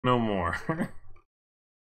no more.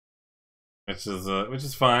 Which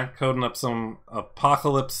is fine. Coding up some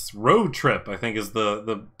Apocalypse Road Trip, I think is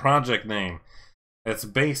the project name. It's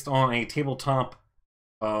based on a tabletop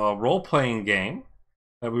role-playing game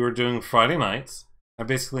that we were doing Friday nights. I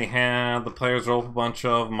basically had the players roll up a bunch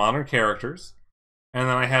of modern characters, and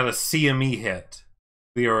then I had a CME hit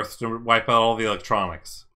the Earth to wipe out all the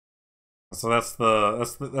electronics. So that's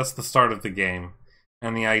the start of the game,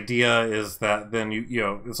 and the idea is that then you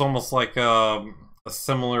know it's almost like a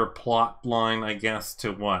similar plot line, I guess,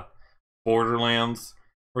 to what Borderlands,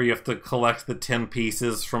 where you have to collect the 10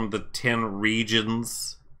 pieces from the 10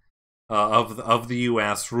 regions of the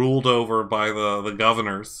U.S. ruled over by the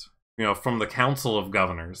governors, you know, from the Council of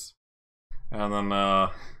Governors, and then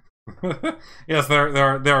yes,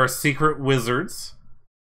 there are secret wizards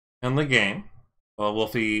in the game. Well,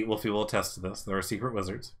 Wolfie will attest to this. There are secret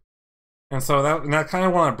wizards, and so that kind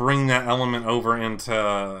of want to bring that element over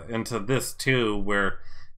into this too, where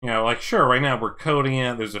you know, like sure, right now we're coding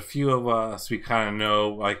it. There's a few of us we kind of know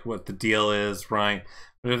like what the deal is, right?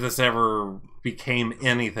 But if this ever became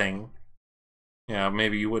anything, yeah,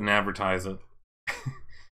 maybe you wouldn't advertise it.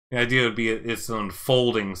 The idea would be it's an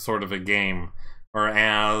unfolding sort of a game, or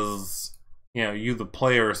as you know, you the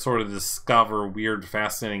player sort of discover weird,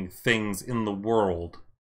 fascinating things in the world.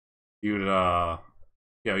 You'd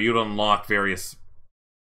you know, you'd unlock various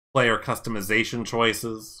player customization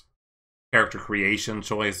choices, character creation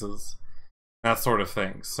choices, that sort of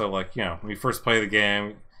thing. So like, you know, when you first play the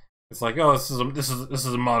game, it's like, oh, this is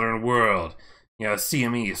a modern world. You know,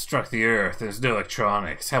 CME struck the Earth. There's no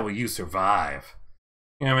electronics. How will you survive?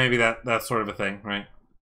 You know, maybe that sort of a thing, right?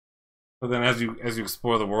 But then as you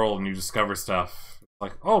explore the world and you discover stuff, it's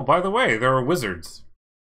like, oh, by the way, there are wizards.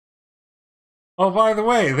 Oh, by the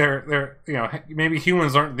way, they're you know, maybe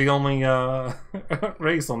humans aren't the only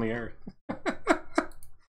race on the Earth.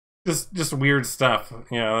 just weird stuff.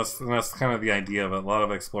 You know, that's kind of the idea of it. A lot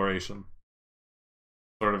of exploration,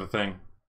 sort of a thing.